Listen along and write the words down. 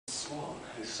Swan,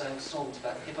 who sang songs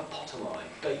about hippopotami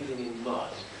bathing in mud,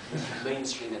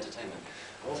 mainstream entertainment.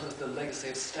 Also, the legacy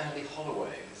of Stanley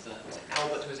Holloway, was it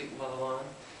Albert who was eaten by the lion?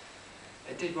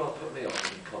 It did rather put me off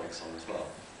the comic song as well.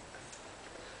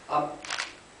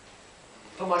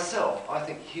 For myself, I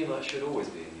think humour should always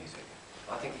be in music.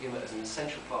 I think humour is an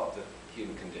essential part of the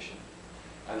human condition,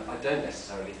 and I don't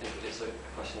necessarily think that it's a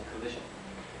question of collision.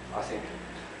 I think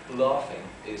laughing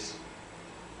is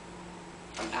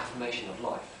an affirmation of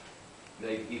life,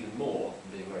 maybe even more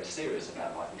than being very serious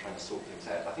about life and trying to sort things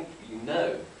out. I think you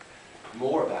know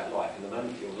more about life in the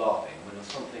moment you're laughing when there's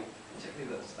something,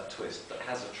 particularly that's a twist, that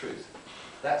has a truth.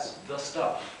 That's the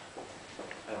stuff.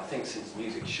 And I think since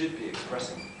music should be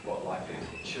expressing what life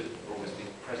is, it should always be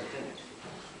present in it.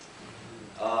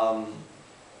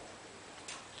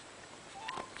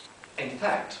 In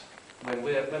fact, when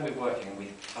we're working and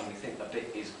we think a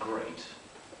bit is great,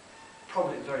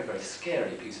 probably a very, very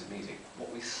scary piece of music,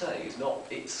 what we say is not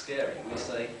it's scary, we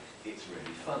say it's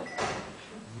really funny.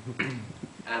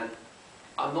 And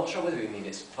I'm not sure whether we mean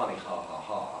it's funny, ha ha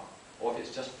ha, or if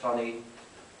it's just funny,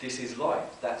 this is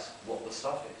life, that's what the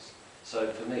stuff is.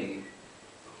 So for me,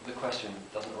 the question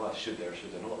doesn't arise, should there or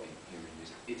should there not be humour in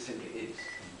music? It simply is.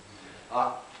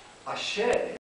 I share